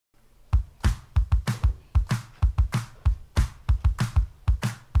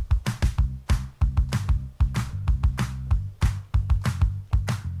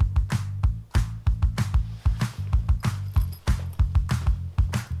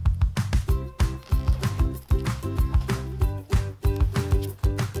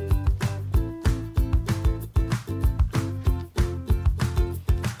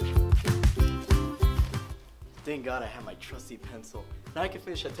Thank God I have my trusty pencil. Now I can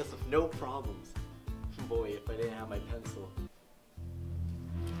finish that test with no problems. Boy, if I didn't have my pencil.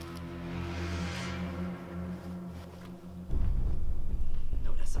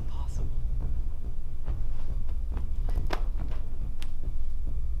 No, that's impossible.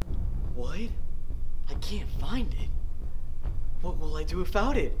 What? I can't find it. What will I do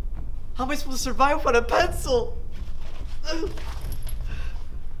without it? How am I supposed to survive without a pencil?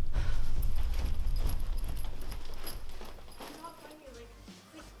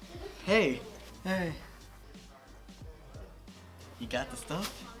 Hey. Hey. You got the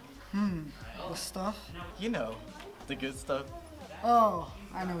stuff? The stuff? You know, the good stuff. Oh,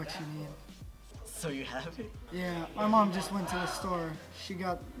 I know what you mean. So you have it? Yeah, my mom just went to the store. She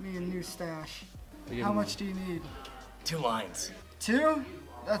got me a new stash. How much do you need? 2 lines. 2?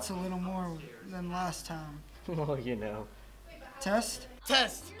 That's a little more than last time. Well, you know. Test?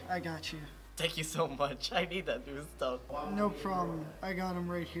 Test! I got you. Thank you so much. I need that new stuff. No problem. I got him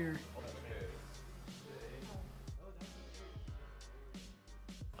right here.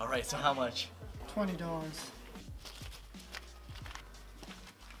 Alright, so how much? $20.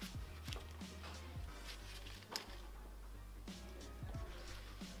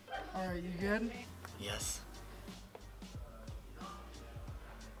 Alright, you good? Yes.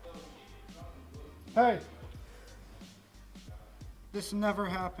 Hey! This never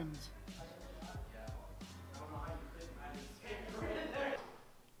happened.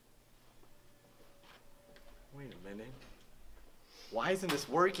 Wait a minute. Why isn't this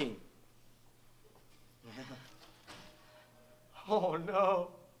working? Oh no,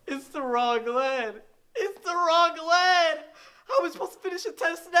 it's the wrong lead. It's the wrong lead. How am I supposed to finish the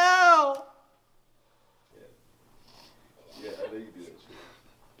test now? Yeah, I know you do that shit.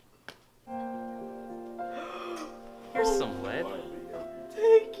 Here's some lead.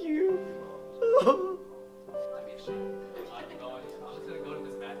 Thank you.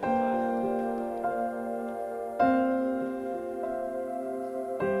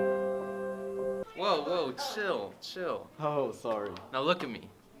 Whoa, chill. Oh, sorry. Now look at me.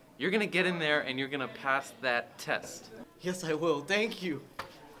 You're gonna get in there and you're gonna pass that test. Yes, I will. Thank you.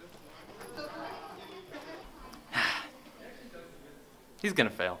 He's gonna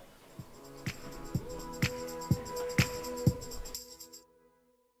fail.